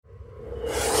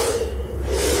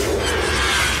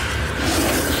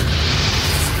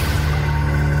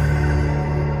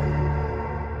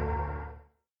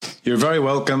You're very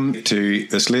welcome to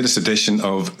this latest edition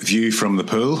of View from the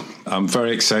Pool. I'm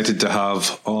very excited to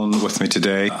have on with me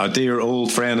today a dear old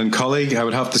friend and colleague, I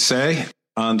would have to say,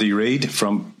 Andy Reid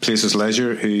from Places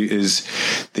Leisure, who is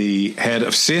the head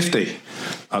of safety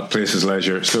at Places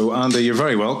Leisure. So, Andy, you're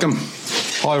very welcome.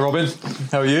 Hi, Robin.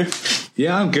 How are you?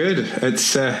 Yeah, I'm good.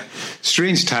 It's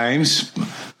strange times,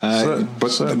 but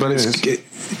it's...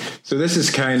 So this is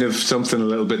kind of something a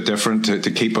little bit different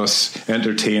to keep us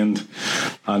entertained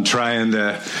and try and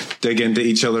dig into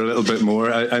each other a little bit more.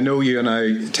 I know you and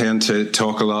I tend to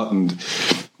talk a lot and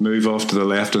move off to the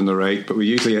left and the right, but we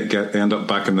usually end up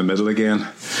back in the middle again.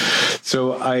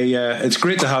 So it's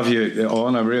great to have you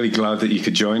on. I'm really glad that you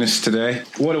could join us today.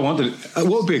 What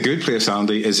would be a good place,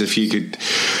 Andy, is if you could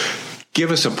give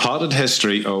us a potted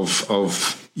history of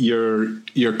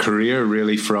your career,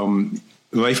 really, from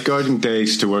lifeguarding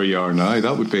days to where you are now.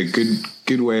 That would be a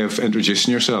good way of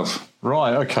introducing yourself.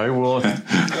 Right. Okay. Well,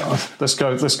 let's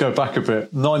go back a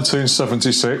bit.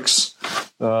 1976.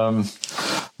 That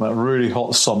really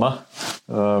hot summer.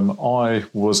 I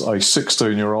was a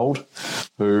 16-year-old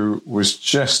who was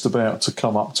just about to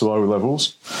come up to O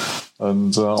levels,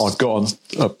 and I'd got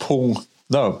a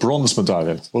bronze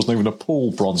medallion. It wasn't even a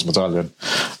pool bronze medallion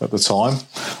at the time.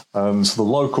 And the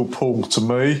local pool to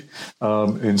me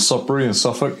in Sudbury in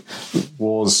Suffolk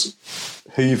was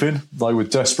heaving. They were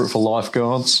desperate for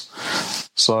lifeguards.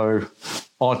 So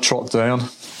I trot down,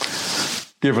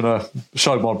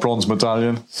 showed my bronze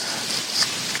medallion,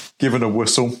 given a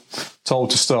whistle,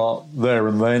 told to start there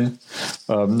and then.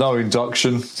 No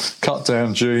induction, cut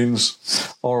down jeans,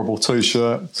 horrible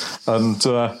T-shirt, and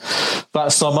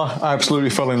that summer I absolutely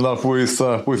fell in love with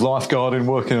lifeguarding,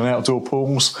 working in outdoor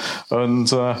pools,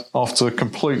 and after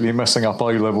completely messing up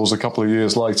A-levels a couple of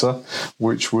years later,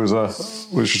 which was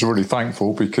really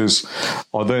thankful, because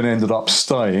I then ended up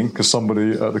staying because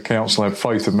somebody at the council had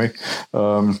faith in me,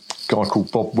 a guy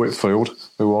called Bob Whitfield,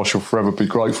 who I shall forever be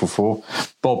grateful for.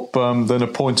 Bob then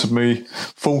appointed me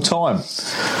full-time.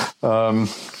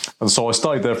 And so I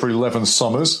stayed there for 11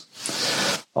 summers.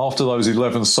 After those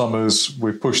 11 summers,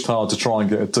 we pushed hard to try and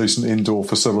get a decent indoor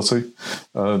facility.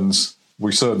 And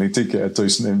we certainly did get a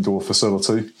decent indoor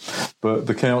facility. But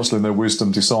the council, in their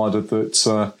wisdom, decided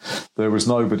that there was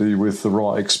nobody with the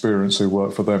right experience who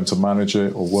worked for them to manage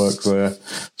it or work there.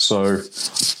 So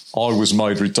I was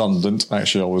made redundant.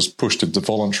 Actually, I was pushed into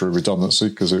voluntary redundancy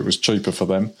because it was cheaper for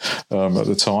them at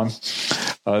the time.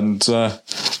 And a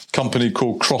company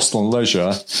called Crossland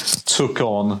Leisure took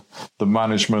on the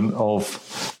management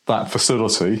of that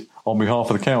facility on behalf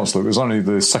of the council. It was only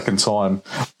the second time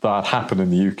that happened in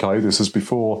the UK. This is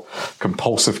before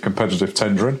compulsive competitive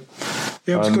tendering.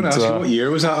 Yeah, I was going to ask you, what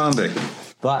year was that, Andy?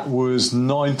 That was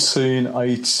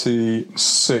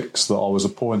 1986 that I was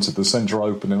appointed. The centre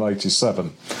opened in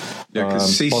 87. Yeah,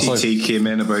 because CCT came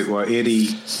in about, 80...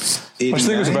 89? I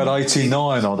think it was about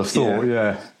 89, I'd have thought,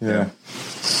 yeah.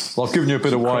 Well, I've given you a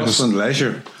bit of Crossland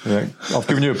Leisure. Yeah, I've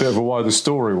given you a bit of a wider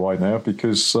story right now,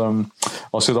 because I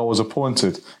said I was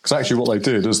appointed. Because actually what they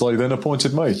did is they then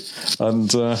appointed me.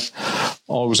 And I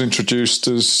was introduced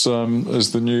as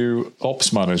the new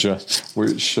ops manager,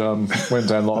 which went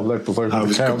down like a lead balloon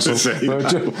with the council.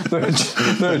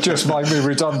 That just made me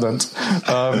redundant.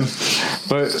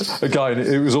 But again,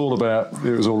 it was all about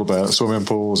swimming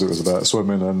pools. It was about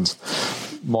swimming, and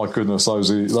my goodness, those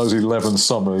 11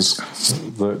 summers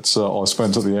that I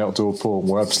spent at the outdoor pool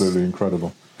were absolutely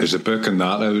incredible. There's a book in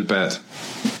that, I would bet.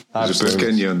 There's a book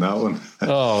in you on that one.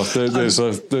 Oh, there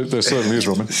certainly is,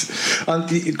 Robin. And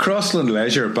the Crossland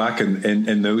Leisure back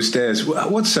in those days,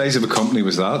 what size of a company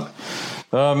was that?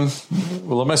 Well,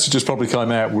 the messages probably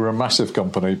came out. We're a massive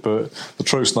company, but the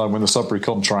truth's known, when the Sudbury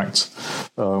contract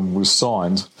was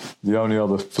signed, the only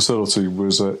other facility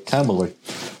was at Camberley.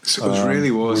 So it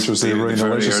really was, which was the Arena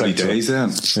very Leisure early Centre. Days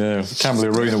then. Yeah, Camberley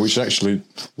Arena, which actually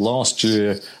last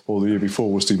year or the year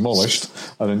before was demolished,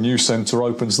 and a new centre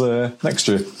opens there next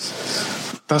year.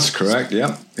 That's correct.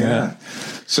 Yeah.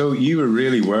 So you were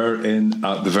in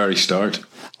at the very start.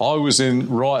 I was in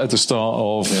right at the start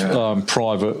of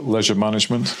private leisure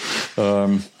management.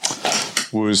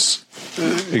 Was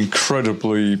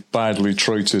incredibly badly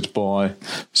treated by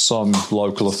some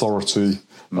local authority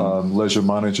leisure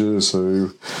managers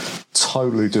who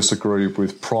totally disagreed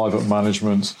with private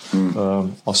management.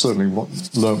 I certainly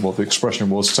learned what the expression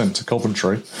was, sent to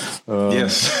Coventry.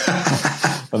 Yes.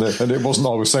 and it wasn't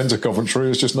I was sent to Coventry,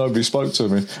 it's just nobody spoke to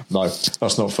me. No,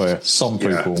 that's not fair. Some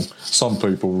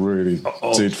people really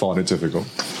did find it difficult.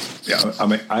 Yeah, I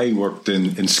mean, I worked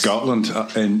in Scotland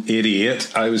in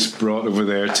 '88. I was brought over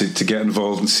there to get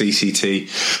involved in CCT,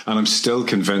 and I'm still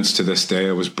convinced to this day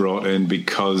I was brought in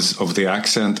because of the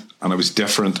accent, and I was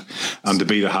different, and to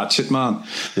be the hatchet man.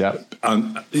 Yeah.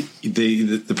 And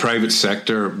the private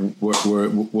sector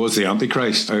was the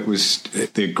Antichrist. It was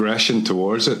the aggression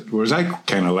towards it, whereas I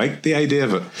kind of liked the idea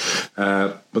of it.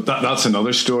 But that's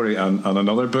another story and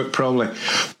another book probably.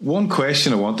 One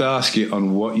question I want to ask you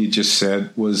on what you just said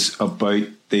was about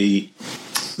the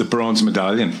bronze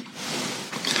medallion.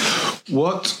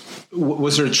 What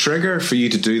was there a trigger for you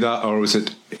to do that, or was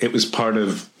it was part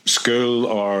of school,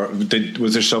 or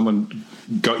was there someone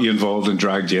got you involved and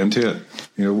dragged you into it?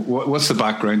 You know, what's the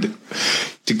background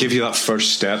to give you that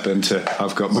first step into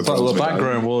I've got my bronze medallion? The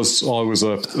background was I was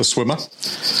a swimmer,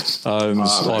 and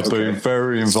I'd been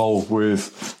very involved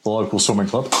with the local swimming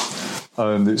club,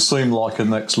 and it seemed like a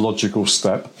next logical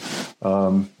step.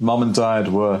 Mum and Dad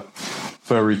were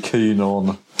very keen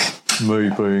on me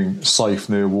being safe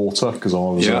near water because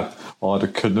I had a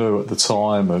canoe at the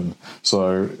time, and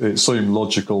so it seemed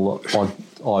logical that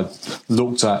I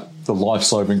looked at the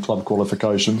life-saving club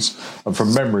qualifications, and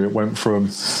from memory it went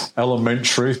from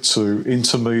elementary to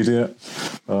intermediate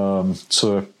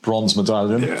to bronze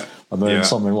medallion, and then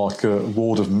something like a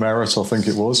Award of Merit, I think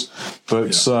it was.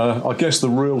 But I guess the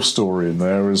real story in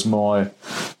there is my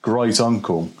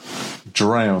great-uncle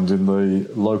drowned in the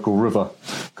local river,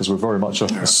 because we're very much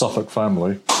a Suffolk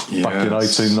family, back in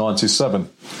 1897.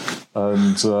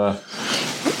 And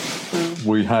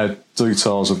we had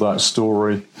details of that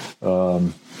story,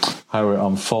 how it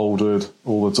unfolded,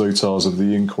 all the details of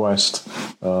the inquest,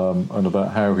 and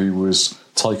about how he was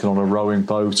taken on a rowing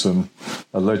boat and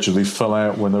allegedly fell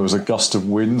out when there was a gust of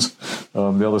wind.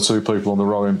 The other two people on the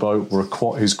rowing boat were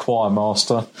his choir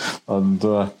master and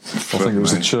I think it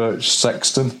was a church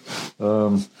sexton.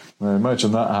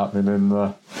 Imagine that happening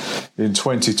in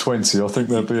 2020. I think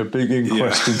there'd be a big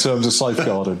inquest in terms of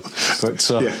safeguarding. But that's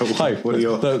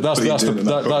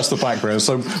the background.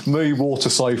 So me, water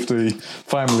safety,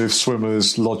 family of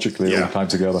swimmers, logically all came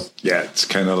together. Yeah, it's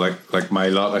kind of like my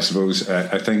lot, I suppose.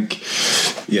 I think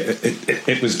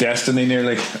it was destiny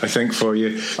nearly, I think, for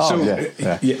you.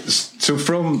 So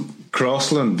from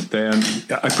Crossland, then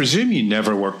I presume you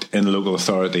never worked in local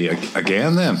authority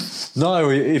again. Then no,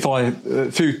 if a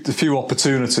few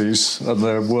opportunities, and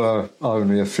there were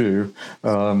only a few,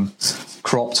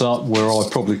 cropped up where I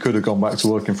probably could have gone back to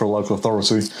working for a local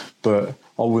authority, but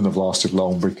I wouldn't have lasted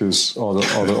long because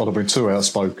I'd have been too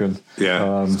outspoken.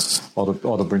 Yeah, I'd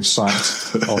have been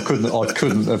sacked. I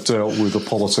couldn't have dealt with the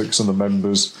politics and the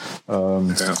members.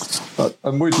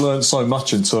 And we'd learned so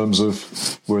much in terms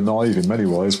of, we're naive in many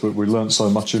ways, but we learned so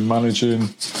much in managing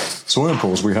swimming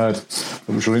pools. We had,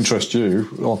 which will interest you,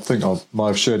 I think I may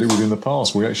have shared it with you in the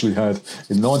past, we actually had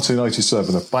in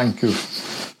 1987 a bank of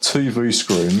TV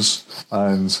screens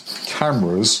and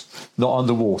cameras, not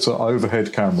underwater,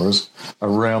 overhead cameras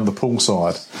around the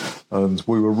poolside, and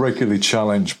we were regularly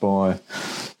challenged by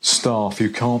staff, you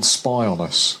can't spy on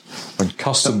us, and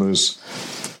customers,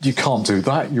 you can't do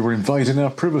that, you're invading our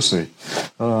privacy.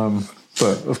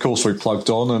 But of course we plugged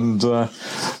on, and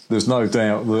there's no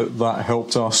doubt that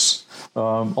helped us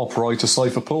operate a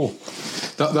safer pool.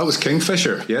 That was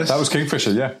Kingfisher, yes? That was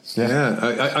Kingfisher, yeah.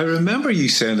 I remember you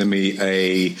sending me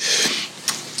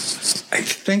I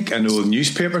think an old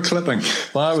newspaper clipping.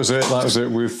 That was it,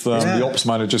 with the ops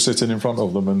manager sitting in front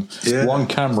of them, and one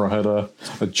camera had a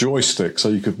joystick so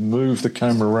you could move the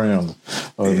camera around.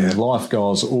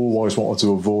 Lifeguards always wanted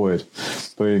to avoid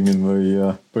being in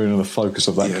the focus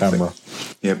of that camera.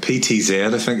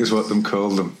 PTZ, I think is what them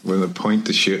called them, with a point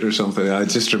to shoot or something. I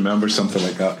just remember something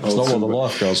like that. It's not what the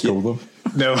lifeguards called them.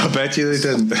 No, I bet you they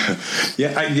didn't.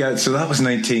 So that was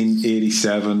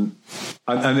 1987,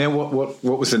 and then what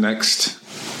was the next?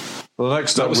 Well, the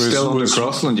next step was still under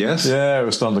Crossland, yes? Yeah, it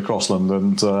was still under Crossland,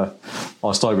 and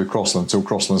I stayed with Crossland until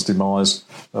Crossland's demise.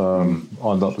 I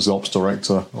ended up as the ops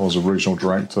director. I was a regional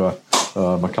director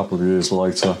a couple of years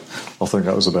later. I think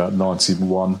that was about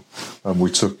 91, and we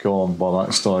took on, by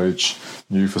that stage,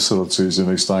 new facilities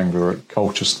in East Anglia at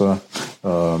Colchester,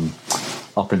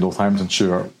 up in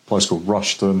Northamptonshire, a place called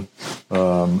Rushton,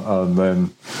 and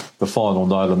then the final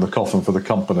nail in the coffin for the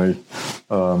company,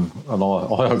 and I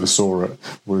oversaw it,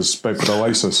 was Bedford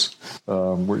Oasis,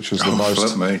 which was the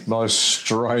most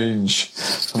strange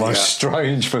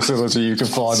facility you can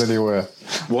find anywhere.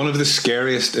 One of the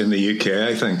scariest in the UK,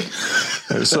 I think.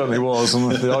 It certainly was. And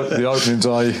the opening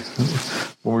day,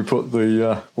 when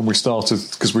when we started,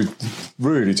 because we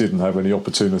really didn't have any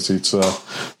opportunity to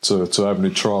have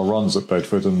any trial runs at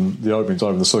Bedford, and the opening day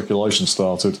when the circulation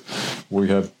started, we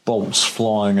had bolts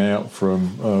flying out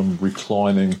from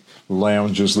reclining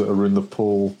lounges that are in the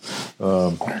pool.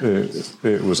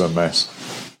 It was a mess.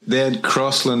 Then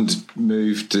Crossland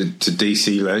moved to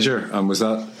DC Leisure, and was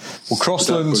that? Well,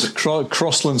 Crossland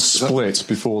split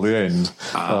before the end.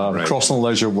 Right. Crossland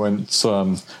Leisure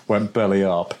went belly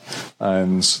up,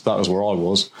 and that was where I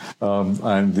was.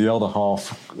 And the other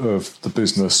half of the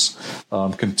business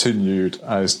continued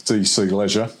as DC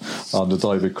Leisure under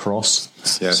David Cross.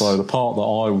 Yes. So the part that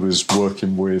I was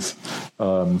working with,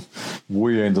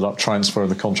 we ended up transferring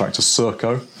the contract to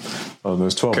Serco. There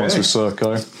was 12 months with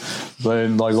Serco.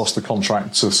 Then they lost the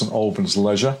contract to St Albans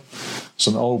Leisure.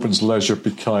 St Albans Leisure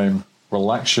became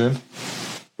Relaxion.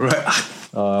 Right.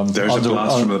 There's a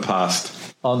blast from the past.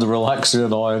 Under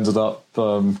Relaxion, I ended up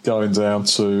going down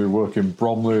to work in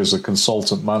Bromley as a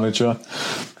consultant manager,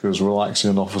 because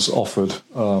Relaxion offered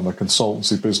a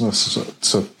consultancy business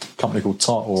to a company called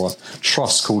or a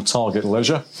trust called Target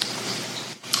Leisure.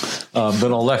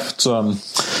 Then I left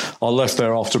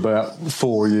there after about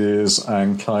 4 years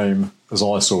and came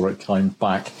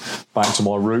back to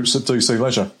my roots at DC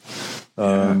Leisure.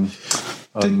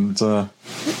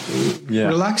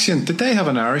 Relaxion, did they have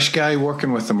an Irish guy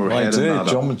working with them? Or I did,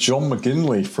 John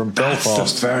McGinley from Belfast. That's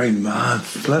just very mad.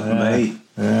 Flip me.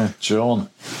 Yeah, John.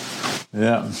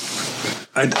 Yeah.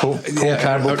 Paul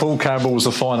Campbell was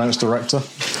the finance director.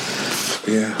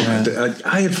 Yeah.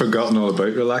 I had forgotten all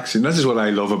about Relaxion. This is what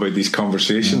I love about these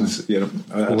conversations. You know,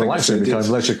 Relaxion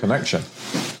became Leisure Connection.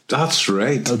 That's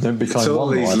right. And then became all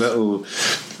these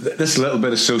this little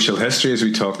bit of social history, as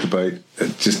we talked about,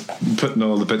 just putting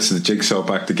all the bits of the jigsaw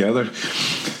back together.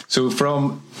 So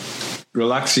from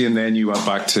Relaxion, then you went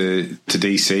back to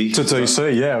DC. To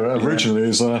DC, yeah. Originally,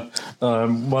 as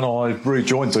when I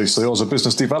rejoined DC, I was a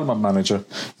business development manager.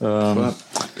 So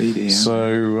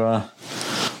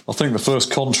I think the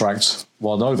first contract,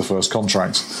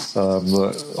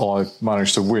 that I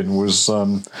managed to win was at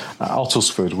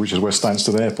Uttlesford, which is where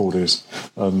Stansted Airport is,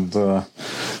 and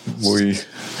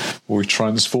we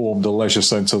transformed a leisure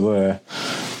centre there,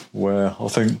 where I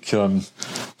think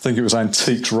it was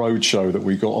Antiques Roadshow that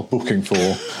we got a booking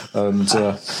for, and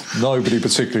nobody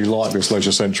particularly liked this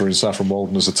leisure centre in Saffron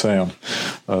Walden as a town,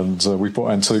 and we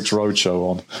put Antiques Roadshow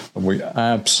on, and we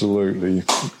absolutely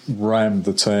rammed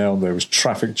the town. There was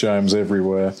traffic jams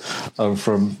everywhere, and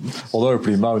although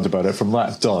everybody moaned about it, from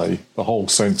that day the whole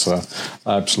centre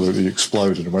absolutely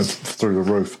exploded and went through the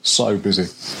roof. So busy.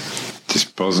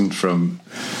 Just buzzing from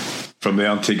the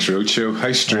Antiques Roadshow.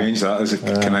 How strange that is, a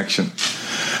connection.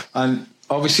 And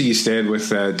obviously you stayed with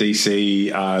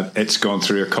DC. It's gone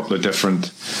through a couple of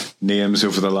different names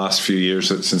over the last few years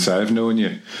since I've known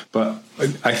you. But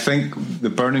I think the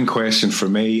burning question for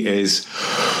me is,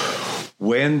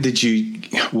 when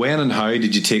and how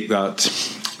did you take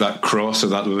that cross or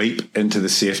that leap into the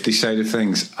safety side of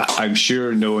things? I'm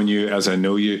sure, knowing you as I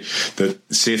know you, that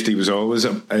safety was always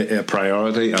a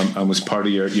priority and was part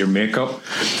of your makeup.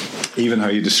 Even how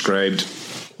you described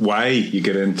why you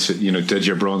get into, did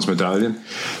your bronze medallion.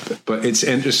 But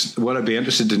it's what I'd be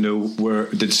interested to know,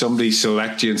 did somebody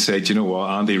select you and say, do you know what,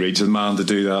 Andy Reid's the man to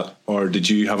do that? Or did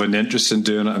you have an interest in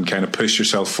doing it and kind of push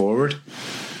yourself forward?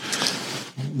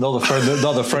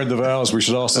 Another friend of ours we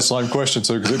should ask the same question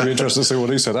to, because it'd be interesting to see what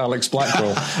he said, Alex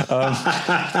Blackwell.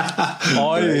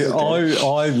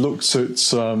 I looked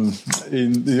at,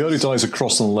 in the early days of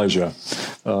Crossland Leisure,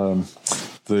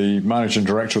 the managing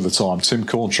director at the time, Tim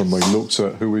Corntram, we looked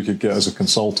at who we could get as a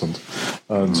consultant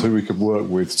and who we could work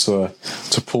with to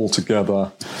pull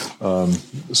together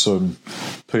some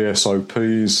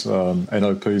PSOPs,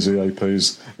 NOPs,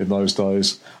 EAPs in those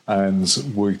days. And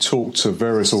we talked to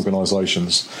various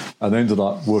organisations and ended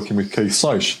up working with Keith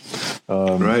Saish.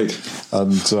 Right.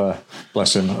 And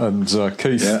bless him. And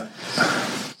Keith... Yeah.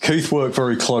 Keith worked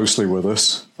very closely with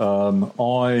us.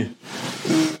 I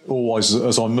always,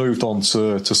 as I moved on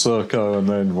to Serco and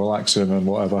then Relaxion and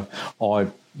whatever, I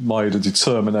made a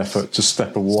determined effort to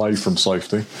step away from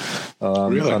safety.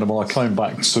 Really? And when I came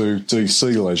back to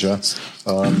DC Leisure,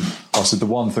 I said the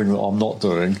one thing that I'm not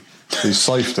doing is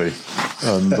safety,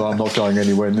 and I'm not going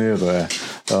anywhere near there.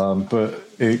 But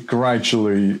it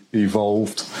gradually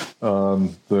evolved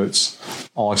that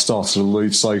I started to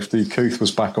lead safety. Keith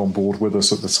was back on board with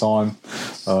us at the time,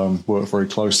 worked very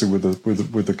closely with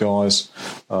the guys.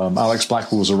 Alex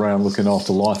Blackwell was around looking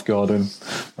after lifeguarding,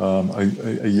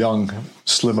 a young,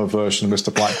 slimmer version of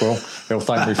Mr. Blackwell. He'll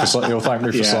thank me for saying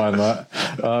that.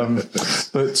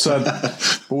 But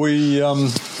we.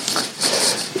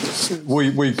 we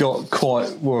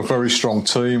were a very strong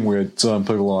team. We had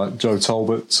people like Joe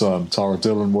Talbot, Tara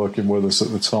Dillon working with us at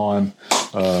the time,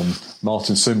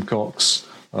 Martin Simcox.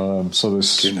 So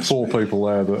there's four people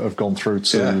there that have gone through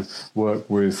to work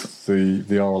with the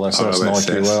RLSS and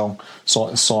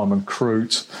IQL. Simon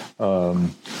Crute.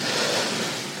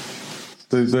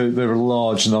 There are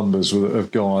large numbers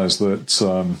of guys that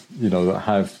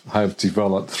that have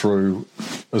developed through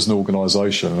as an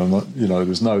organisation, and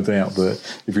there's no doubt that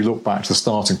if you look back to the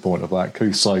starting point of that,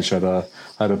 Keith Sage had a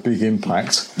big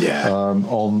impact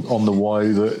on the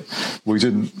way that we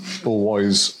didn't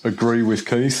always agree with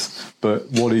Keith, but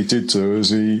what he did do is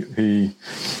he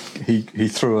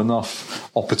threw enough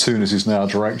opportunities in our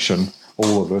direction,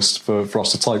 all of us, for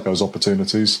us to take those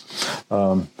opportunities,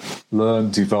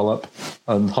 learn, develop,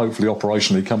 and hopefully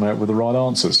operationally come out with the right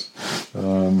answers.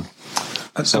 And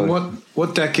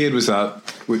what decade was that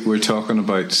we're talking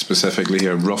about specifically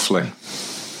here, roughly?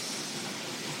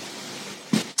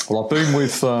 Well, I've been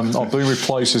with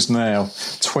Places now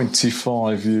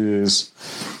 25 years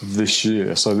this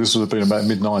year, so this would have been about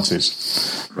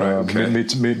mid-90s,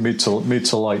 mid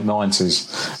to late 90s.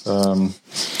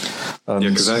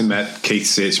 Because I met Keith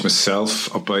Sage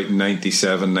myself about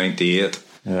 97, 98,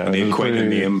 and he had quite a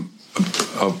name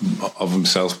of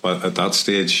himself at that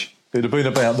stage. It'd have been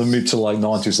about the mid to late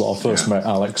 90s that I first met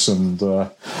Alex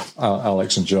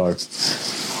and Joe.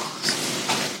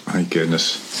 My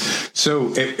goodness.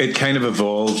 So it kind of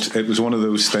evolved. It was one of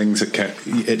those things that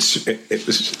it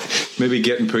was maybe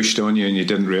getting pushed on you and you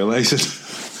didn't realise it.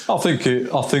 I think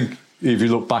if you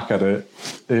look back at it,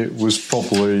 it was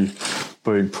probably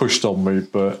being pushed on me,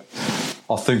 but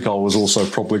I think I was also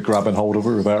probably grabbing hold of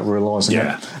it without realising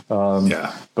it.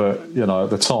 But at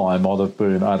the time, I'd have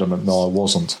been adamant no, I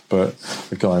wasn't. But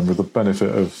again, with the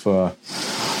benefit of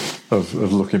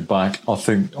looking back, I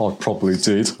think I probably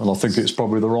did, and I think it's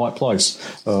probably the right place.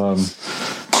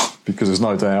 Because there's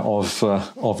no doubt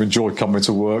I've enjoyed coming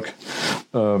to work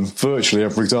virtually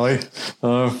every day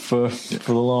for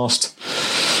the last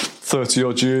 30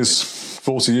 odd years,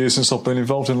 40 years since I've been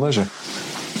involved in leisure.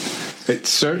 It's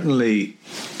certainly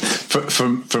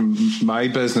from my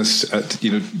business,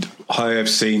 how I've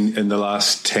seen in the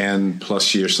last 10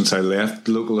 plus years since I left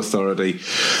local authority,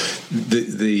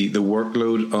 the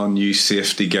workload on new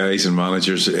safety guys and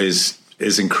managers is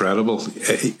incredible.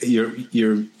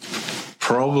 You're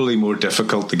probably more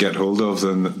difficult to get hold of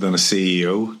than a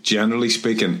CEO, generally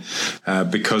speaking,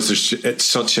 because it's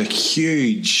such a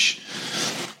huge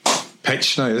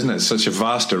pitch now, isn't it? It's such a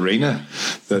vast arena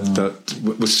that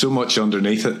with so much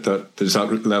underneath it that there's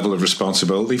that level of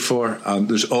responsibility for, and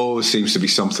there's always seems to be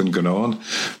something going on.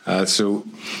 So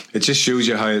it just shows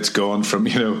you how it's gone from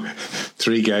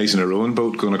three guys in a rowing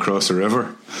boat going across the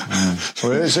river.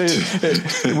 Well,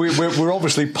 we're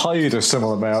obviously paid a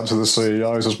similar amount to the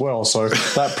CEOs as well, so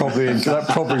that probably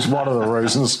is one of the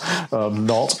reasons.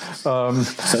 But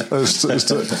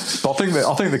I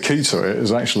think the key to it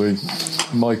is actually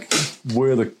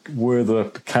we're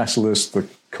the catalyst, the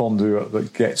conduit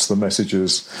that gets the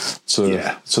messages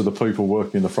to the people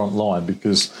working in the front line,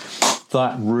 because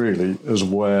that really is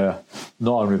where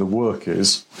not only the work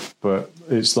is, but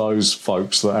it's those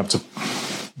folks that have to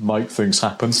make things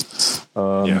happen.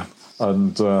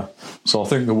 And so I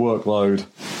think the workload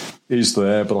is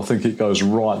there, but I think it goes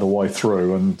right the way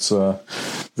through. And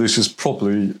this is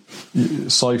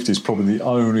safety is probably the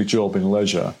only job in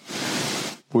leisure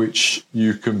which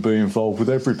you can be involved with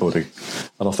everybody.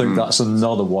 And I think that's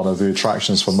another one of the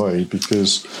attractions for me,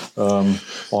 because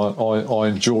I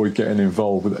enjoy getting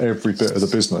involved with every bit of the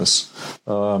business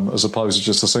as opposed to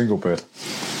just a single bit.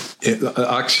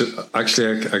 Actually, I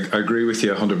agree with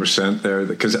you 100% there,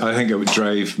 because I think it would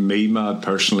drive me mad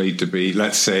personally to be,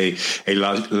 let's say, a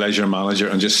leisure manager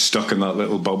and just stuck in that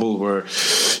little bubble where,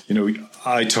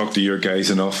 I talk to your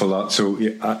guys an awful lot. So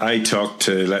I talk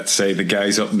to, let's say, the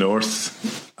guys up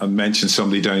north and mention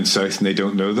somebody down south and they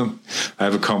don't know them. I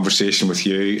have a conversation with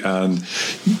you and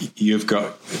you've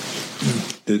got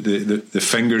the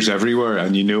fingers everywhere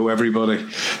and you know everybody.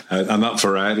 And that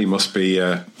variety must be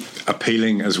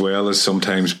appealing as well as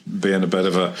sometimes being a bit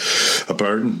of a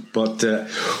burden. But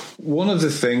one of the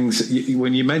things,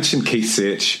 when you mentioned Keith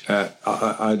Sage,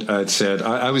 I'd said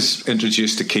I was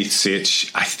introduced to Keith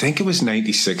Sage, I think it was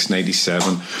 96,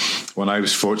 97, when I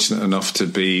was fortunate enough to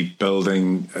be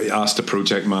asked to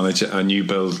project manage a new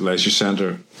build leisure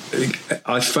centre.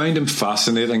 I find him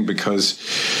fascinating because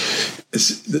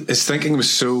his thinking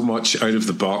was so much out of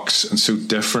the box and so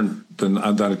different than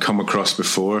I'd come across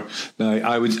before. Now,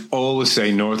 I would always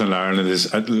say Northern Ireland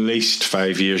is at least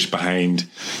 5 years behind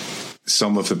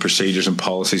some of the procedures and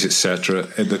policies, etc.,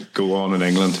 that go on in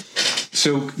England.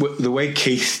 So the way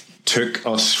Keith took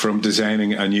us from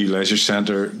designing a new leisure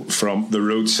centre from the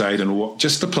roadside and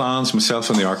just the plans, myself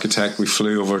and the architect, we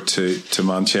flew over to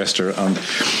Manchester and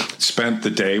spent the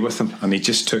day with him, and he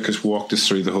just walked us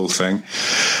through the whole thing.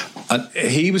 And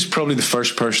he was probably the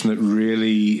first person that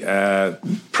really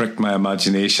pricked my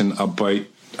imagination about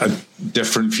a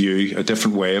different view, a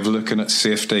different way of looking at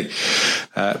safety.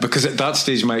 Because at that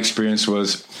stage, my experience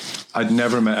was I'd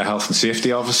never met a health and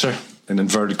safety officer, in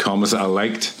inverted commas, that I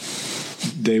liked.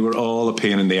 They were all a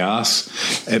pain in the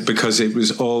ass because it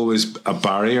was always a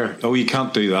barrier. Oh, you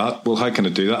can't do that. Well, how can I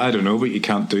do that? I don't know, but you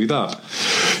can't do that.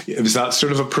 It was that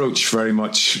sort of approach very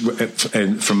much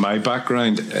from my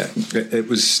background. It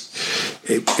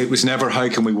was never how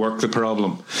can we work the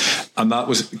problem. And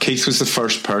Keith was the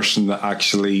first person that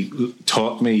actually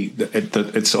taught me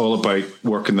that it's all about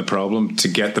working the problem to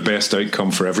get the best outcome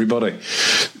for everybody.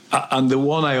 And the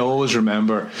one I always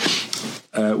remember,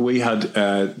 we had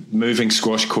moving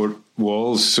squash court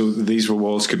walls. So these were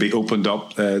walls could be opened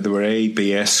up. There were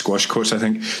ABS squash courts, I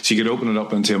think. So you could open it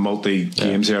up into a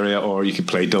multi-games area, or you could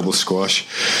play double squash.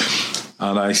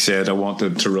 And I said I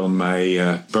wanted to run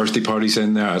my birthday parties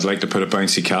in there. I'd like to put a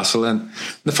bouncy castle in.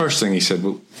 The first thing he said,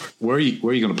 well, where are you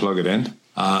going to plug it in?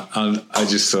 And I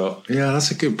just thought, yeah, that's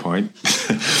a good point.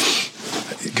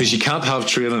 Because you can't have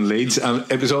trailing leads, and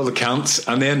it was all the can'ts.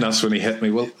 And then that's when he hit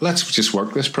me, well, let's just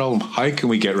work this problem. How can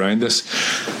we get around this?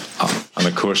 And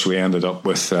of course we ended up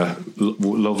with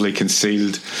lovely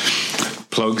concealed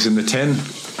plugs in the tin.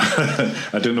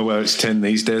 I don't know whether it's tin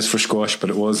these days for squash,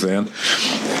 but it was then.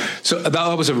 So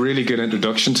that was a really good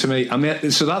introduction to me.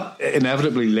 And so that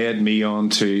inevitably led me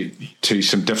on to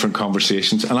some different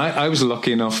conversations. And I was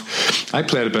lucky enough, I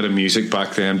played a bit of music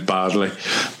back then badly.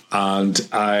 And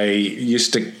I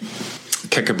used to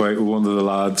kick about with one of the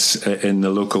lads in the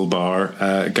local bar,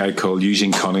 a guy called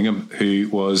Eugene Cunningham, who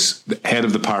was the head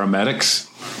of the paramedics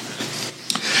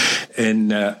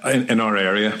in our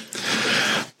area.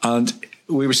 And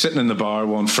we were sitting in the bar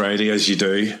one Friday, as you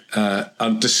do,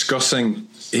 and discussing.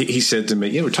 He said to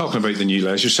me, we're talking about the new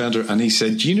leisure centre, and he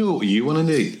said, do you know what you want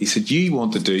to do? He said, you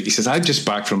want to do, he says, I'm just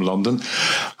back from London.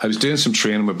 I was doing some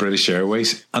training with British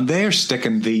Airways, and they're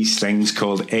sticking these things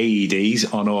called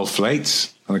AEDs on all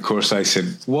flights. And of course I said,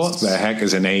 what the heck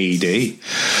is an AED?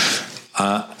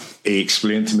 He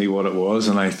explained to me what it was,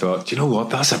 and I thought, you know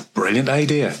what, that's a brilliant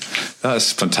idea.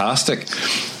 That's fantastic.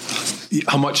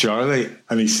 How much are they?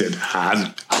 And he said,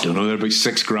 I don't know, they're about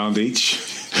 $6,000 each.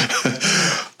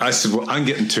 I said, well, I'm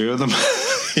getting 2 of them.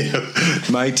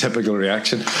 My typical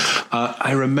reaction.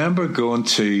 I remember going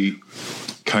to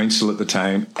council at the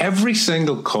time. Every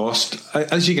single cost,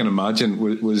 as you can imagine,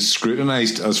 was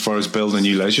scrutinised as far as building a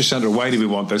new leisure centre. Why do we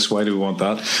want this? Why do we want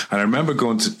that? And I remember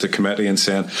going to the committee and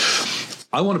saying,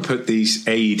 I want to put these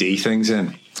AED things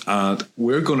in. And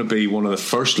we're going to be one of the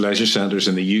first leisure centres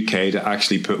in the UK to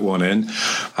actually put one in.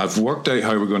 I've worked out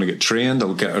how we're going to get trained.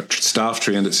 I'll get our staff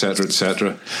trained, etc.,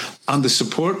 etc. And the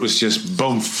support was just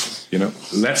bump.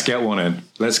 Let's get one in.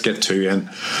 Let's get 2 in.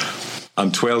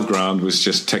 And $12,000 was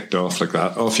just ticked off like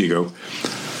that. Off you go.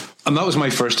 And that was my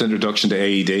first introduction to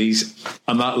AEDs.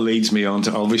 And that leads me on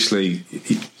to, obviously,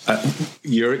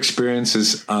 your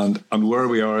experiences and where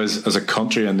we are as a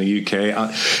country in the UK.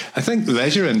 I think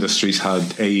leisure industries had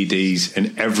AEDs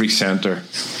in every centre,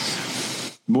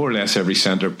 more or less every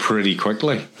centre, pretty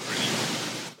quickly.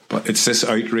 But it's this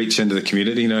outreach into the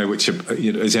community now, which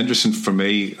is interesting for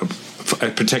me,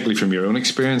 particularly from your own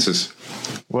experiences.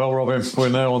 Well, Robin, we're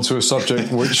now onto a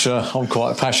subject which I'm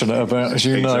quite passionate about, as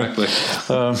you know.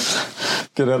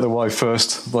 Get out of the way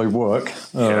first, they work.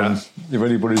 If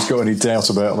anybody's got any doubt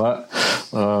about that,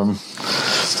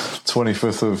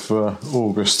 25th of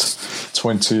August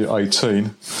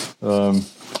 2018,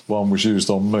 one was used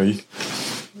on me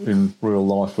in real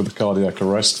life with a cardiac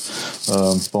arrest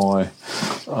by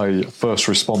a first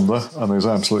responder, and there's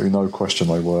absolutely no question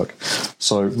they work.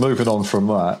 So moving on from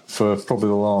that, for probably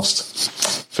the last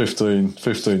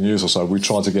 15 years or so, we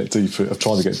tried to get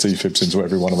defibs into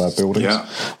every one of our buildings.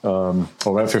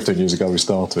 About 15 years ago we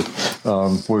started.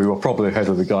 We were probably ahead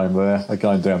of the game there,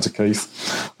 again down to Keith.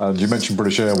 And you mentioned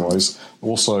British Airways,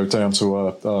 also down to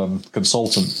a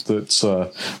consultant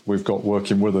that we've got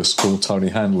working with us called Tony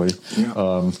Hanley.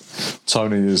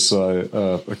 Tony is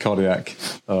a cardiac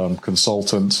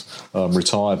consultant,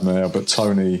 retired now, but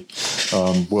Tony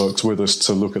works with us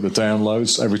to look at the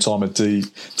downloads every time a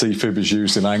defib is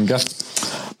used in anger.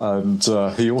 And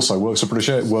he also works for British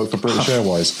Airways.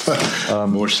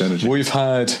 More synergy. We've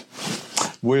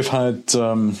had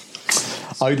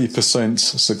 80%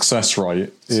 success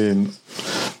rate in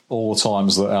all the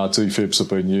times that our defibs have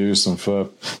been used, and for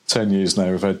 10 years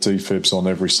now we've had defibs on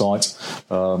every site.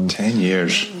 10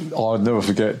 years. I'll never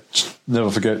forget,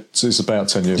 it's about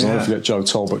 10 years. I'll never forget Joe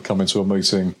Talbot coming to a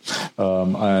meeting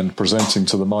and presenting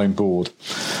to the main board.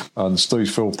 And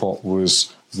Steve Philpott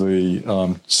was the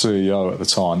CEO at the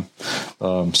time.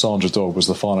 Sandra Dogg was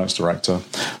the finance director.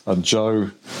 And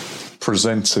Joe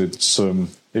presented some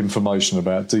information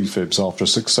about defibs after a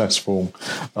successful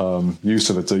use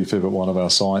of a defib at one of our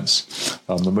sites.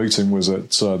 The meeting was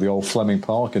at the old Fleming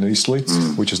Park in Eastleigh,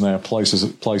 which is now Places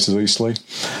Eastleigh.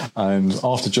 And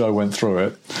after Joe went through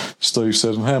it, Steve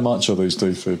said, "And how much are these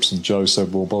defibs?" And Joe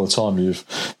said, "Well, by the time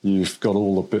you've got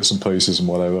all the bits and pieces and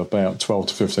whatever, about 12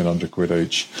 to 1,500 quid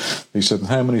each." He said, "And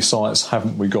how many sites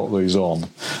haven't we got these on?"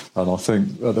 And I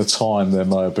think at the time there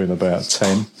may have been about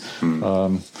 10.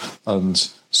 And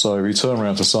so he turned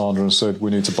around to Sandra and said,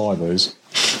 "We need to buy these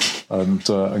and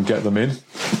get them in."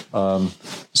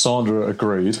 Sandra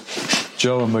agreed.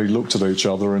 Joe and me looked at each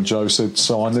other, and Joe said,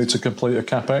 "So I need to complete a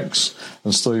CapEx?"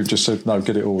 And Steve just said, "No,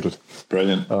 get it ordered."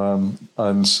 Brilliant.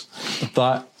 And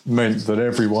that meant that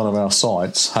every one of our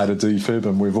sites had a defib,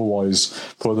 and we've always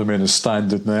put them in as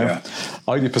standard now.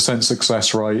 80%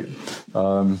 success rate.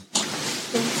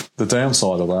 The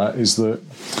downside of that is that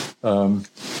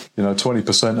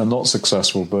 20% are not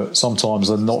successful, but sometimes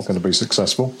they're not going to be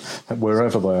successful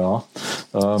wherever they are.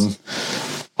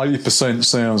 80%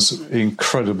 sounds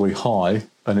incredibly high,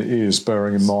 and it is,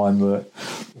 bearing in mind that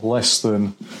less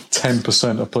than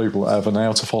 10% of people that have an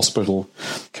out-of-hospital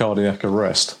cardiac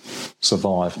arrest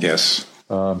survive. Yes.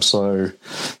 So,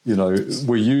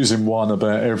 we're using one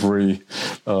about every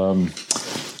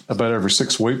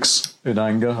 6 weeks in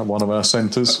anger at one of our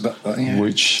centres,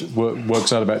 which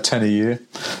works out about 10 a year.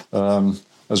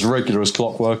 As regular as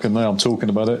clockwork, and now I'm talking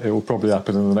about it, it will probably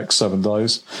happen in the next 7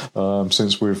 days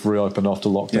since we've reopened after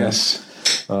lockdown. Yes.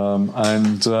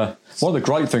 And one of the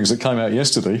great things that came out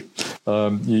yesterday,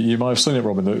 you may have seen it,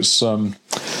 Robin, it's, I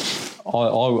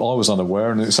was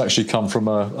unaware, and it's actually come from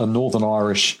a Northern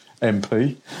Irish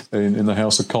MP in the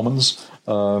House of Commons,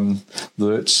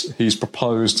 that he's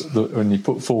proposed that when he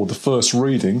put forward the first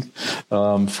reading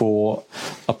for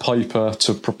a paper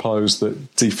to propose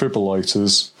that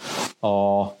defibrillators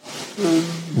are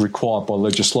required by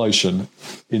legislation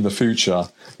in the future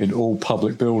in all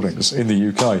public buildings in the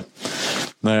UK.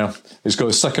 Now, it's got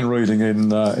a second reading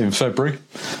in February,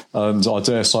 and I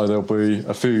dare say there'll be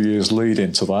a few years lead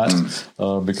into that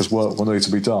because work will need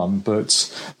to be done. But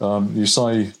you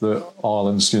say that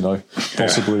Ireland's,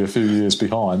 possibly a few years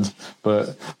behind.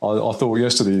 But I thought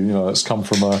yesterday, it's come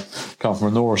from a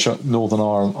Northern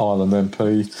Ireland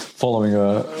MP following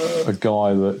a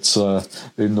guy that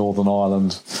in Northern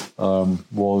Ireland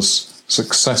was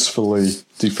successfully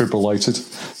defibrillated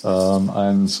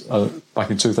and back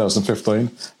in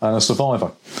 2015 and a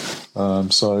survivor.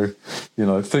 So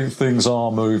things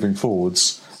are moving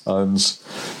forwards, and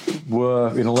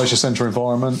we're in a leisure centre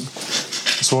environment.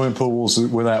 Swimming pools,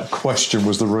 without question,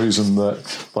 was the reason that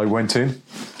they went in.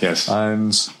 Yes.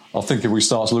 And I think if we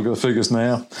start to look at the figures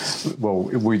now, well,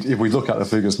 if we look at the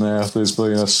figures now, there's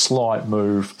been a slight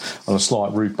move and a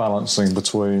slight rebalancing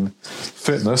between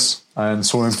fitness and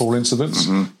swimming pool incidents,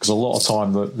 because a lot of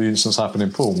time the incidents happen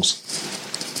in pools.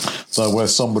 So where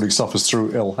somebody suffers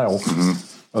through ill health,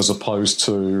 as opposed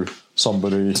to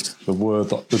somebody, the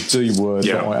D word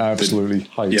that I absolutely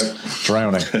hate,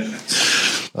 drowning.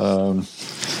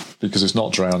 Because it's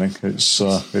not drowning, it's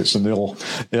an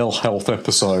ill health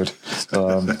episode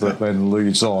that then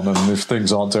leads on, and if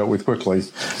things aren't dealt with quickly,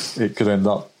 it could end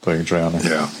up being drowning.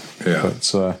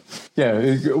 But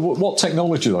what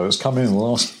technology though has come in the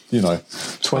last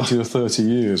 20 or 30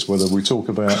 years? Whether we talk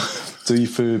about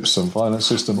defibs and finance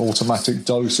system, automatic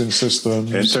dosing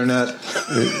systems, internet.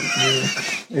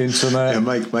 Yeah,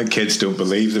 my kids don't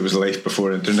believe there was life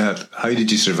before internet. How did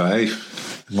you survive?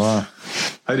 Wow.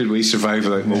 How did we survive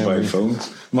without mobile phones?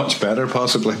 Much better,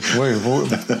 possibly. We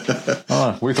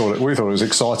thought it was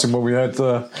exciting when we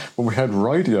had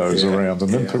radios around, and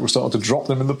then people started to drop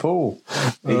them in the pool.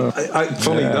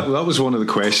 That was one of the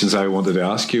questions I wanted to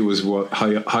ask you, was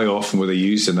how often were they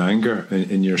used in anger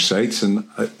in your sites? And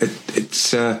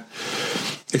it's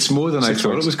more than I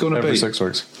thought it was going to be. Every 6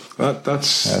 weeks.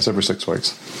 It's every 6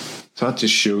 weeks. So that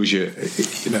just shows you,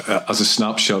 as a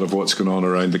snapshot of what's going on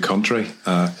around the country,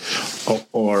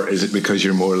 or is it because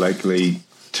you're more likely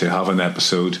to have an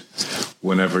episode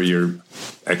whenever you're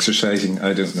exercising?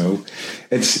 I don't know.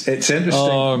 It's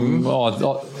interesting.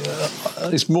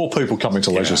 It's more people coming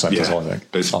to leisure centres, I think.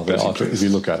 If you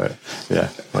look at it,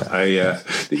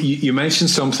 you mentioned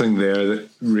something there that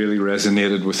really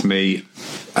resonated with me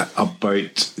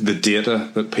about the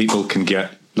data that people can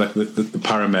get like the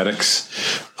paramedics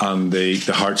and the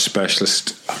heart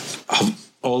specialist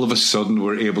all of a sudden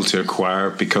were able to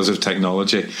acquire, because of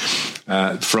technology,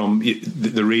 from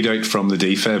the readout from the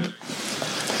defib.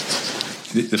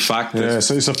 The fact that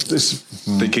so it's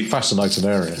a fascinating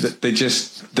area.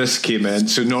 This came in.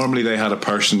 So normally they had a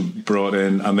person brought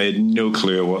in and they had no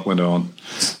clue what went on,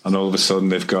 and all of a sudden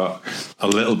they've got a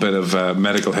little bit of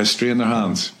medical history in their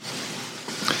hands.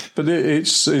 But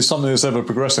it's something that's ever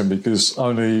progressing, because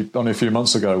only a few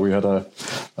months ago we had a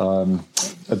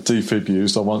defib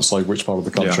used. I won't say which part of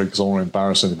the country because I don't want to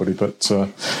embarrass anybody, but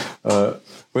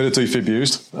we had a defib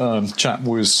used. Chap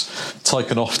was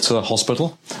taken off to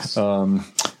hospital.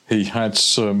 He had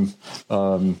some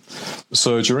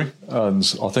surgery,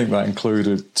 and I think that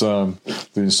included the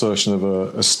insertion of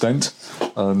a stent,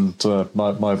 and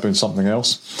might have been something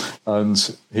else.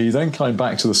 And he then came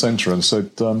back to the centre and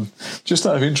said, just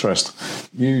out of interest,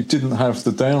 you didn't have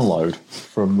the download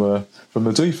from the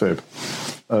defib.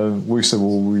 We said,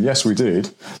 well, yes, we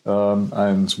did,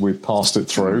 and we passed it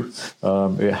through.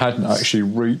 It hadn't actually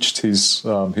reached his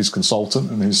consultant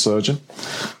and his surgeon,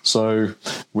 so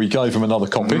we gave him another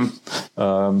copy,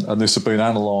 and this had been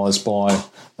analysed by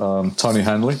Tony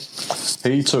Hanley.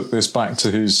 He took this back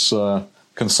to his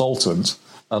consultant,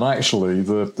 and actually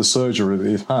the surgery that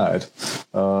he'd had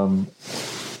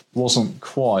wasn't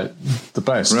quite the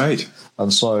best. Right.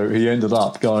 And so he ended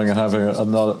up going and having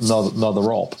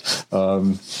another op.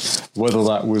 Whether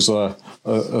that was a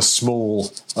small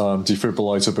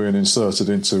defibrillator being inserted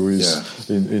into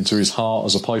his heart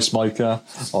as a pacemaker,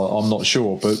 I'm not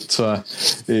sure. But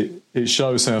it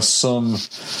shows how some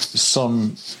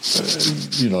first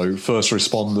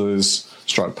responders,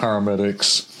 stroke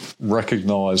paramedics,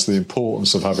 recognise the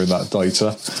importance of having that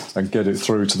data and get it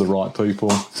through to the right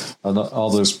people, and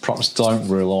others perhaps don't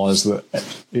realise that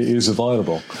it is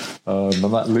available. And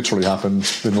that literally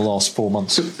happened in the last 4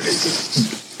 months. So,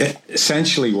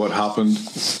 essentially what happened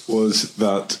was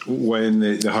that when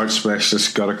the heart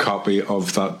specialist got a copy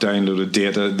of that downloaded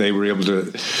data, they were able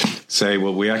to say,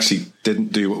 well, we actually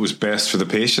didn't do what was best for the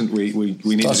patient. We need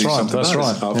to do something. That's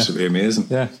right. It's absolutely amazing.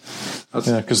 Yeah.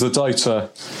 Because the data,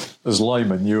 as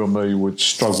laymen, you and me would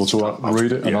struggle to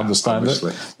read it and understand it.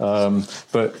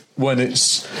 But when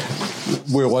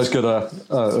we always get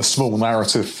a small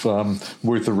narrative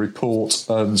with the report,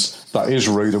 and that is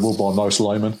readable by most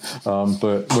laymen.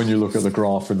 But when you look at the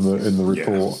graph in the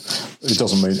report, it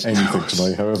doesn't mean anything to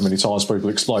me. However many times people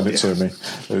explain it to me,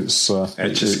 it's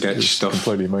sketch stuff,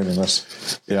 completely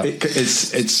meaningless. Yeah,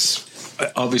 it's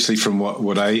obviously from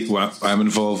what I'm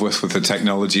involved with the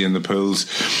technology in the pools.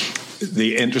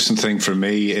 The interesting thing for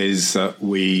me is that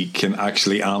we can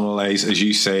actually analyse, as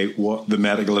you say, what the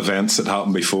medical events that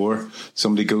happened before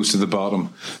somebody goes to the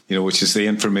bottom, which is the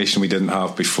information we didn't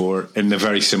have before, in a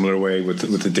very similar way with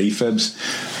the defibs.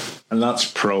 And that's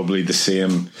probably the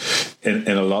same in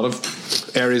a lot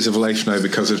of areas of life now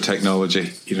because of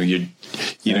technology. Your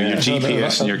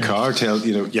GPS in your car tells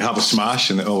you have a smash,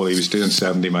 and he was doing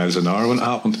 70 miles an hour when it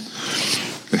happened,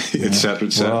 etc.,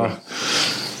 etc. Wow.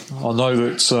 I know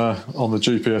that on the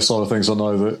GPS side of things, I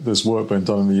know that there's work being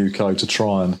done in the UK to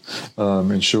try and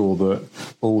ensure that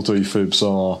all defibs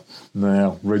are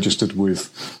now registered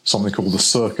with something called the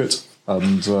circuit,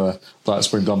 and that's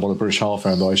been done by the British Heart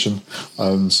Foundation,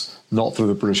 and not through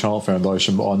the British Heart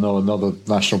Foundation, but I know another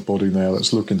national body now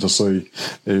that's looking to see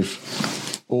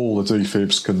if all the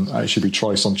defibs can actually be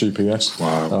traced on GPS.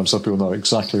 Wow. So people know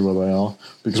exactly where they are.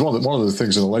 Because one of the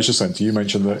things in the leisure centre, you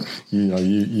mentioned that you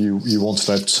wanted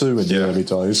to have two in the early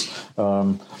days,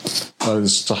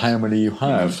 as to how many you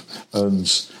have, and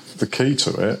the key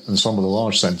to it, and some of the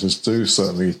large centres do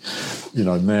certainly,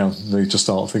 now need to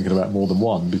start thinking about more than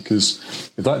one, because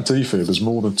if that defib is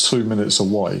more than 2 minutes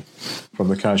away from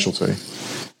the casualty,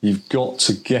 you've got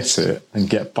to get it and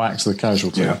get back to the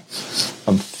casualty. Yeah.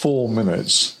 And 4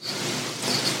 minutes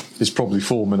is probably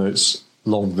 4 minutes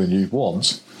longer than you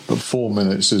want, but 4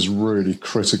 minutes is really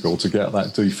critical to get that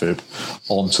defib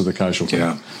onto the casualty.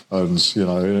 Yeah. And,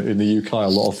 in the UK, a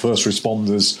lot of first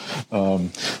responders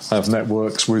have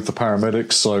networks with the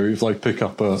paramedics, so if they pick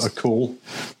up a call,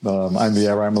 and the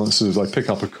air ambulances, if they pick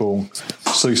up a call,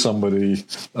 see somebody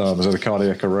as at a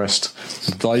cardiac arrest,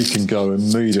 they can go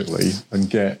immediately and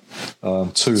get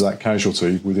to that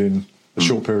casualty within a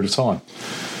short period of time.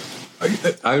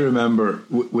 I remember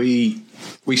we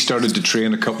started to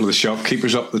train a couple of the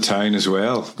shopkeepers up the town as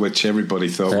well, which everybody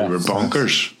thought we were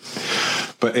bonkers.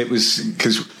 But it was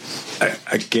because,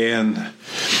 again,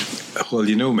 well,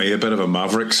 you know me, a bit of a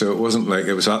maverick, so it wasn't like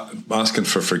it was asking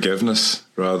for forgiveness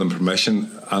rather than permission.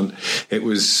 And it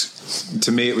was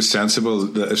to me, it was sensible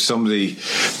that if somebody,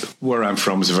 where I'm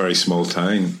from is a very small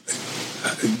town,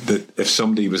 that if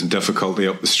somebody was in difficulty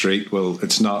up the street, well,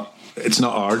 it's not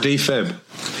our defib.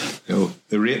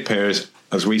 The ratepayers,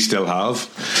 as we still have,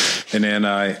 and then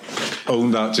I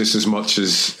own that just as much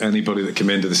as anybody that came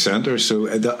into the centre. So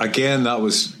again,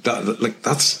 that's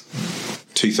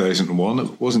 2001.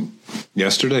 It wasn't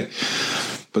yesterday.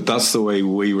 But that's the way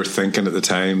we were thinking at the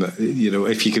time.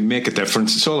 If you can make a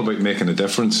difference, it's all about making a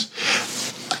difference.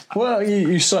 Well,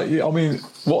 you say, I mean,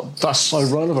 that's so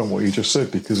relevant what you just said,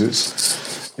 because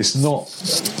it's not,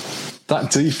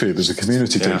 that defib is a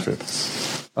community defib.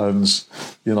 And,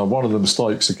 one of the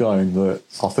mistakes, again, that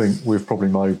I think we've probably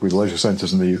made with leisure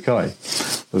centres in the UK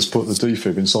is put the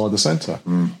defib inside the centre.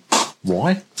 Mm.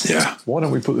 Why? Yeah. Why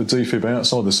don't we put the defib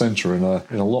outside the centre in a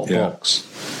lockbox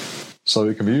so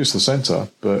it can be used the centre,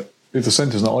 but if the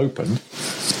centre's not open,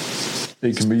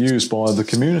 it can be used by the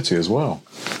community as well.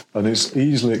 And it's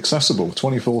easily accessible,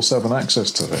 24/7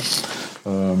 access to it.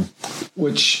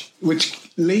 Which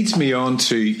leads me on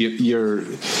to your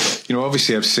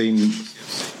obviously I've seen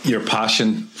your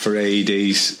passion for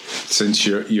AEDs since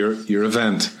your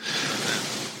event.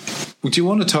 Would you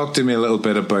want to talk to me a little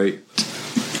bit about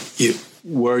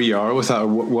where you are with that, or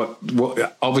what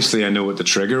obviously I know what the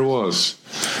trigger was.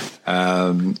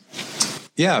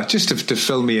 Just to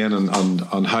fill me in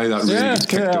on how that really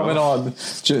kicked off. I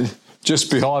mean,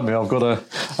 just behind me, I've got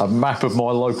a map of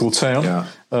my local town.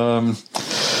 Yeah.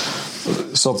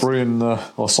 Sudbury in, I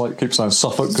keep saying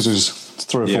Suffolk because there's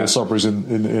 3 or 4 Sudburys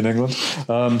in England.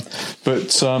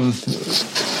 But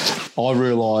I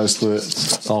realised that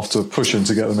after pushing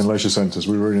to get them in leisure centres,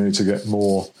 we really need to get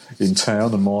more in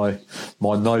town. And my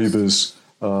neighbours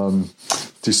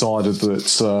decided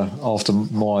that after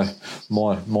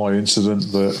my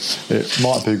incident that it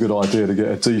might be a good idea to get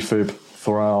a defib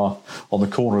on the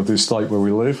corner of the estate where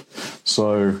we live.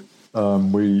 So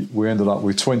we ended up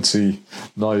with 20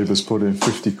 neighbours put in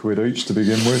 50 quid each to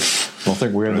begin with. And I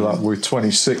think we ended up with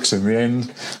 26 in the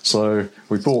end. So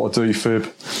we bought a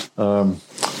defib.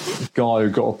 Guy who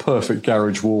got a perfect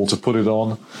garage wall to put it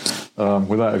on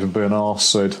without even being asked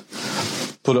said,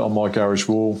 put it on my garage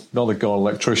wall. Another guy,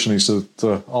 electrician, he said,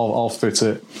 I'll fit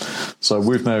it. So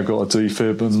we've now got a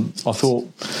defib, and I thought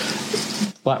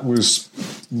that was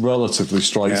relatively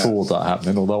straightforward, that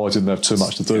happening, although I didn't have too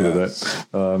much to do with it.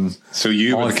 So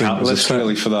you were the catalyst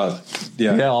really for that?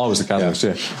 Yeah, I was the catalyst,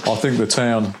 I think the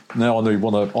town, now I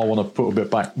want to put a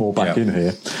bit more back in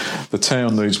here. The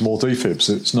town needs more defibs.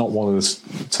 It's not one of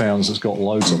the towns that's got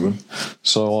loads of them.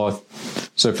 So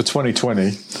for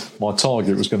 2020, my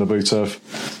target was going to be to have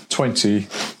 20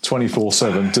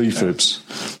 24/7 defibs.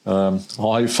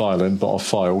 I hate failing, but I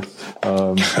failed.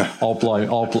 I'll blame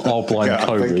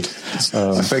COVID.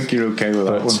 I think you're okay with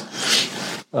that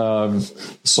one.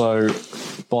 So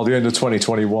by the end of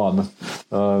 2021,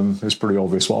 it's pretty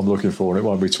obvious what I'm looking for, and it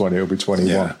won't be 20, it'll be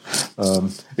 21.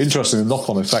 Interestingly, the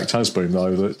knock-on effect has been,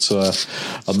 though, that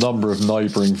a number of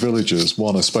neighbouring villages,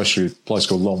 one especially a place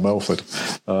called Long Melford,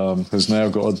 has now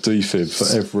got a defib for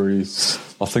every,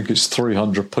 I think it's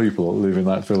 300 people that live in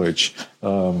that village.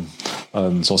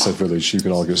 And so I said village, you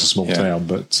could argue it's a small town,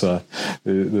 but I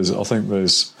think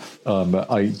there's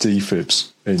 8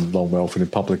 defibs in Long Melford in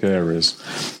public areas.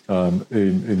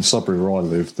 In Sudbury, where I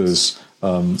live, there's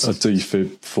a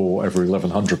defib for every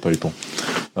 1,100 people.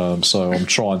 So I'm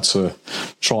trying to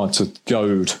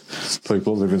goad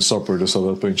people that live in Sudbury so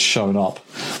they've been shown up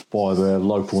by their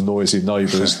local noisy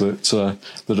neighbours that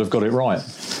have got it right.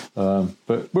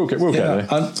 But we'll get there.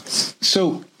 And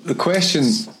so the question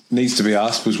needs to be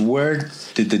asked was, where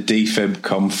did the defib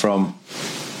come from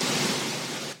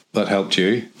that helped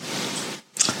you?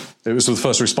 It was with the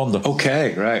first responder.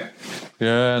 Okay, right.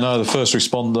 Yeah, no, the first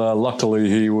responder, luckily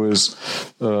he was,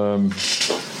 I'm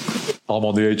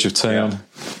on the edge of town.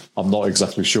 I'm not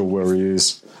exactly sure where he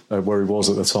is, where he was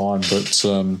at the time, but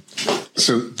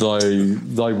so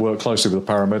they work closely with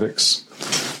the paramedics.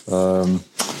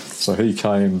 So he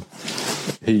came,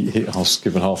 he I was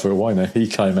giving half it away now, he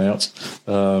came out.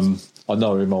 I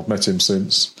know him, I've met him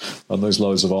since, and there's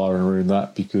loads of irony in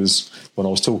that, because when I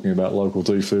was talking about local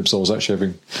defibs, I was actually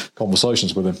having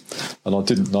conversations with him, and I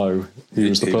didn't know he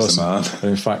was the person. And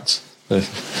in fact,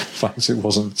 it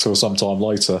wasn't until some time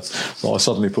later that I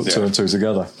suddenly put 2 and 2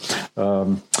 together.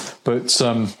 But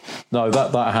no,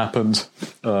 that happened.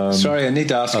 Sorry, I need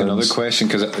to ask another question,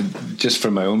 because just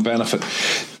for my own benefit.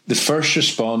 The first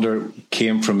responder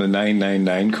came from the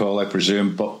 999 call, I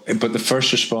presume, but the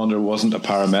first responder wasn't a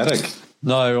paramedic.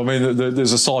 No, I mean,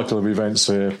 there's a cycle of events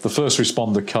here. The first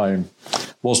responder came,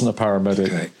 wasn't a paramedic.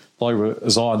 Okay. They were,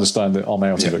 as I understand it, I'm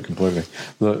out of it completely.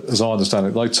 As I understand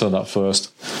it, they turned up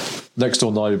first. next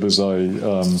door neighbour's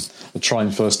a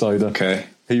trained first aider. Okay.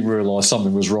 He realised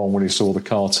something was wrong when he saw the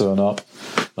car turn up.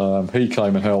 He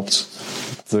came and helped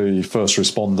the first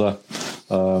responder.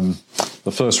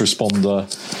 The first responder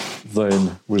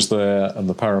then was there, and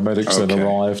the paramedics then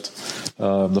arrived.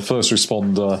 The first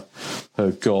responder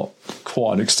had got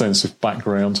quite an extensive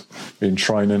background in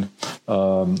training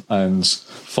and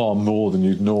far more than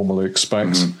you'd normally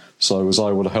expect. So was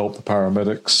able to help the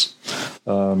paramedics.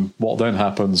 What then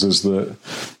happens is that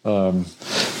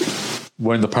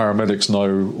when the paramedics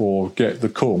know or get the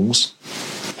calls,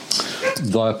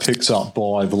 they're picked up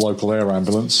by the local air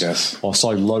ambulance. Yes. I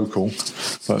say local,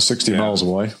 that's 60 miles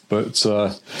away, but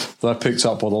they're picked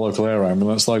up by the local air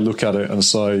ambulance. They look at it and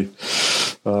say,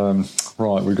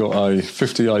 right, we've got a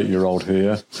 58-year-old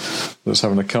here that's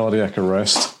having a cardiac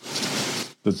arrest.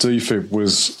 The defib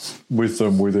was with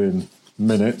them within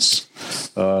minutes.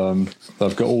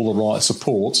 They've got all the right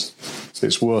support.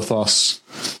 It's worth us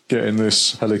getting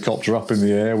this helicopter up in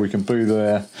the air. We can be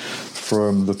there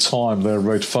from the time their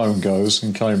red phone goes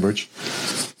in Cambridge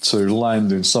to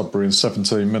land in Sudbury in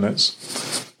 17 minutes.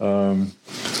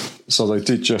 So they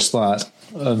did just that,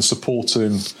 and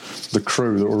supporting the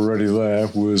crew that were already there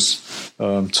was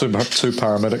two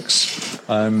paramedics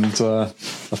and a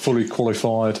fully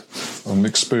qualified and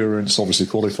experienced, obviously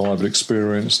qualified but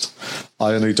experienced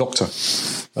A&E doctor.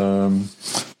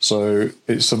 So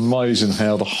it's amazing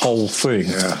how the whole thing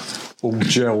all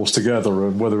gels together,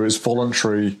 and whether it's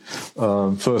voluntary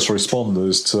first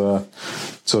responders to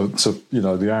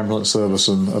the ambulance service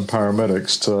and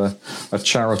paramedics, to a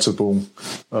charitable,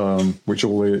 which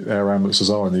all the air ambulances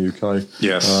are in the UK.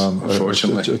 Yes,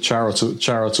 unfortunately, a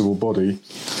charitable body.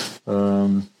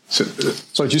 So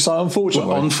did you say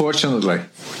unfortunately? Well, unfortunately.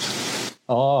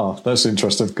 That's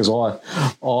interesting, because I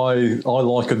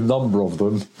like a number of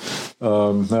them.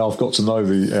 Now I've got to know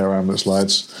the air ambulance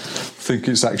lads. Think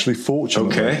it's actually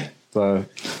fortunate. Okay.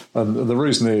 And the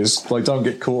reason is they don't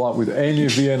get caught up with any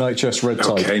of the NHS red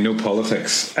tape. Okay, no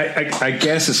politics. I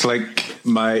guess it's like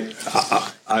I'm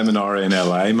an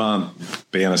RNLI man,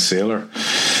 being a sailor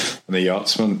and a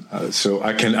yachtsman, so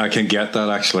I can get that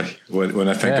actually when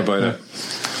I think about it.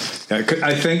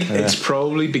 I think it's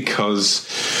probably because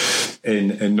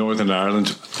in Northern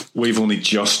Ireland we've only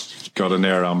just got an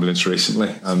air ambulance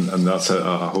recently, and that's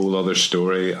a whole other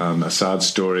story, and a sad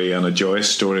story and a joyous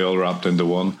story all wrapped into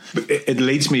one. But it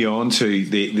leads me on to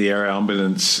the air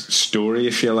ambulance story,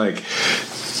 if you like,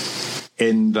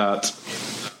 in that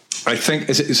I think,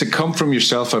 is it come from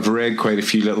yourself? I've read quite a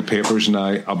few little papers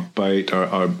now about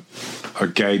our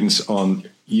guidance on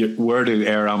where do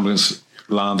air ambulance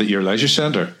land at your leisure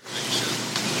centre.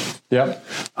 Yep.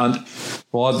 And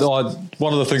one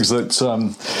of the things that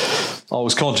I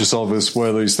was conscious of is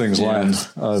where these things land,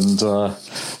 and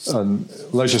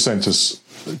leisure centres,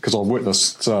 because I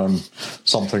witnessed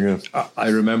something. I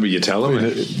remember you telling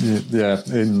me.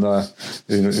 In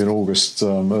August,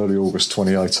 early August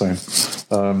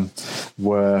 2018,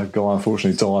 where a guy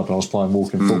unfortunately died when I was playing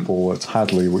walking football at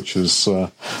Hadley, which is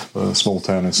a small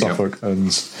town in Suffolk, and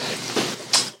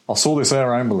I saw this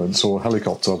air ambulance or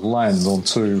helicopter land on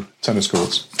 2 tennis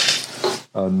courts.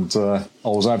 And I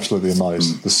was absolutely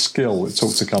amazed, the skill it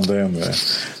took to come down there.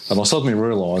 And I suddenly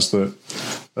realised that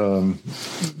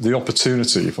the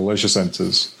opportunity for leisure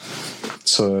centres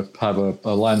to have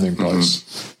a landing place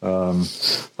and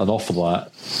offer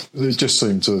that, it just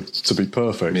seemed to be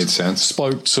perfect. Made sense.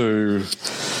 Spoke to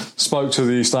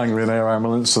the East Anglian Air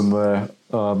Ambulance and their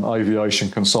aviation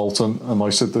consultant, and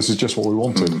they said this is just what we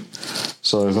wanted.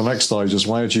 So the next stage is,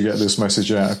 how do you get this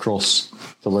message out across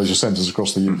the leisure centres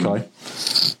across the UK?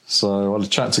 So I had a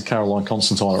chat to Caroline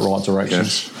Constantine at Right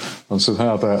Directions and said,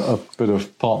 how about a bit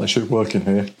of partnership working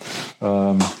here?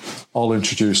 I'll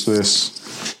introduce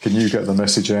this. Can you get the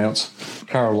message out?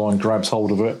 Caroline grabbed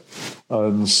hold of it,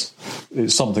 and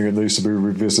it's something that needs to be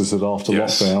revisited after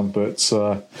lockdown, but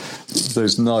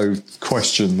there's no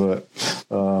question that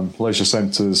leisure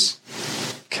centres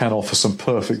can offer some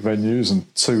perfect venues, and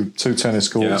two tennis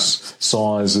courts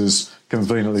size is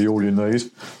conveniently all you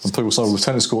need. And people say, well, the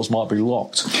tennis courts might be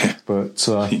locked, but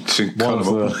one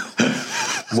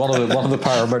of the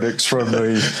paramedics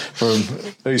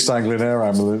from East Anglian Air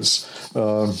Ambulance,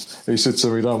 he said to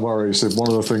me, don't worry, he said, one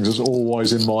of the things that's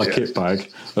always in my kit bag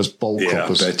is bolt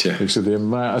croppers. I bet you. He said, the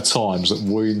amount of times that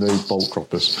we need bolt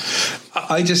croppers.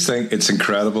 I just think it's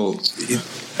incredible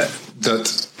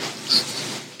that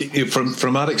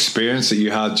from that experience that you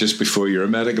had just before your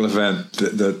medical event,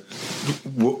 that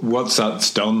what's that's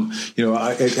done,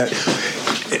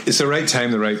 it's the right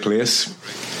time, the right place,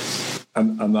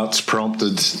 and that's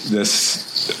prompted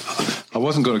this.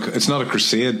 It's not a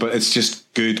crusade, but it's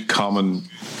just good common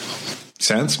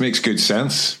sense. Makes good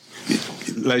sense.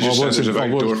 Leisure centres of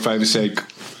outdoor 5-a-side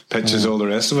pitches, all the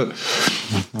rest of it.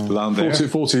 Land there.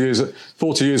 40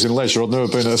 years in leisure, I'd never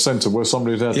been at a centre where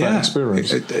somebody had that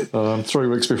experience. 3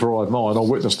 weeks before I had mine, I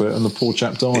witnessed it, and the poor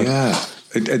chap died. Yeah.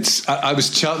 I was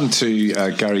chatting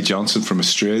to Gary Johnson from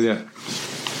Australia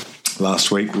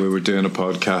last week. We were doing a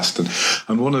podcast,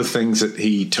 and one of the things that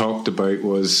he talked about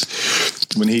was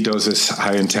when he does this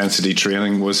high intensity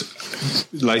training was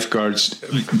lifeguards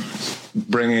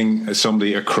bringing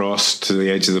somebody across to the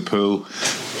edge of the pool,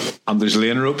 and there's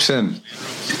lane ropes in.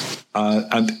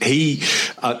 And he,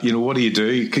 what do you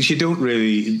do? Because you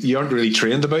aren't really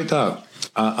trained about that.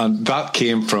 And that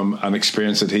came from an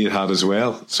experience that he had as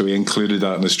well. So he included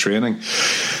that in his training.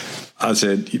 I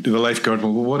said, the lifeguard,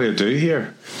 well, what do I do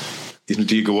here?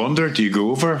 Do you go under? Do you go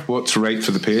over? What's right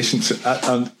for the patients?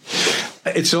 And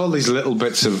it's all these little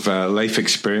bits of life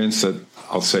experience that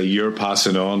I'll say you're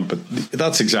passing on, but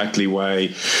that's exactly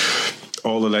why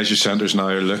all the leisure centres now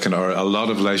are looking, or a lot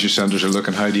of leisure centres are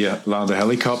looking, how do you land a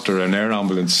helicopter or an air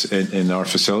ambulance in our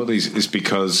facilities, is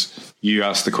because you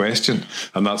asked the question,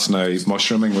 and that's now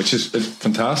mushrooming, which is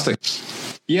fantastic.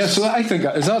 Yeah, so I think,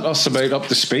 is that us about up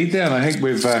to speed then? I think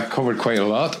we've covered quite a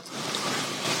lot.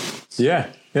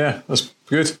 Yeah, that's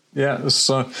good. Yeah, that's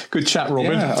a good chat,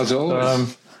 Robin. Yeah, as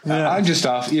always. I'm just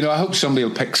off. I hope somebody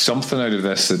will pick something out of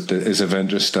this that is of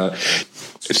interest.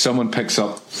 If someone picks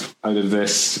up out of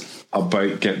this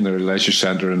about getting their leisure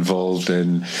centre involved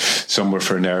in somewhere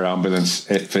for an air ambulance,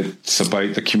 if it's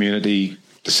about the community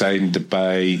deciding to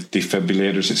buy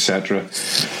defibrillators, etc.,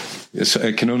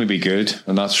 it can only be good,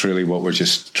 and that's really what we're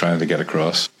just trying to get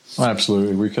across.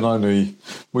 Absolutely, we can only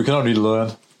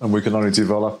learn, and we can only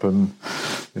develop, and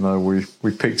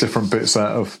we pick different bits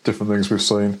out of different things we've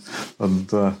seen, and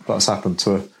that's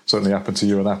certainly happened to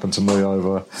you and happened to me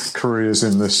over careers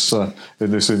in this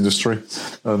industry,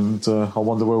 and I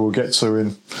wonder where we'll get to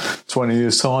in 20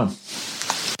 years' time.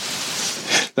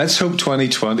 Let's hope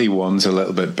 2021's a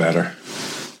little bit better.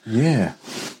 Yeah.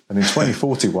 And in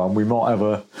 2041, we might have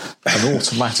an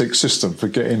automatic system for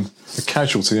getting a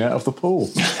casualty out of the pool.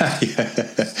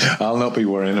 Yeah. I'll not be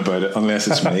worrying about it unless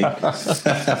it's me.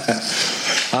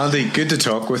 Andy, good to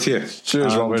talk with you.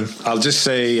 Cheers, Robin. I'll just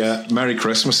say Merry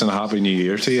Christmas and a Happy New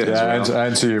Year to you. Yeah, as well.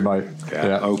 and to you, mate.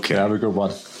 Yeah, okay. Yeah, have a good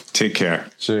one. Take care.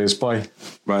 Cheers. Bye.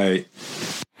 Bye.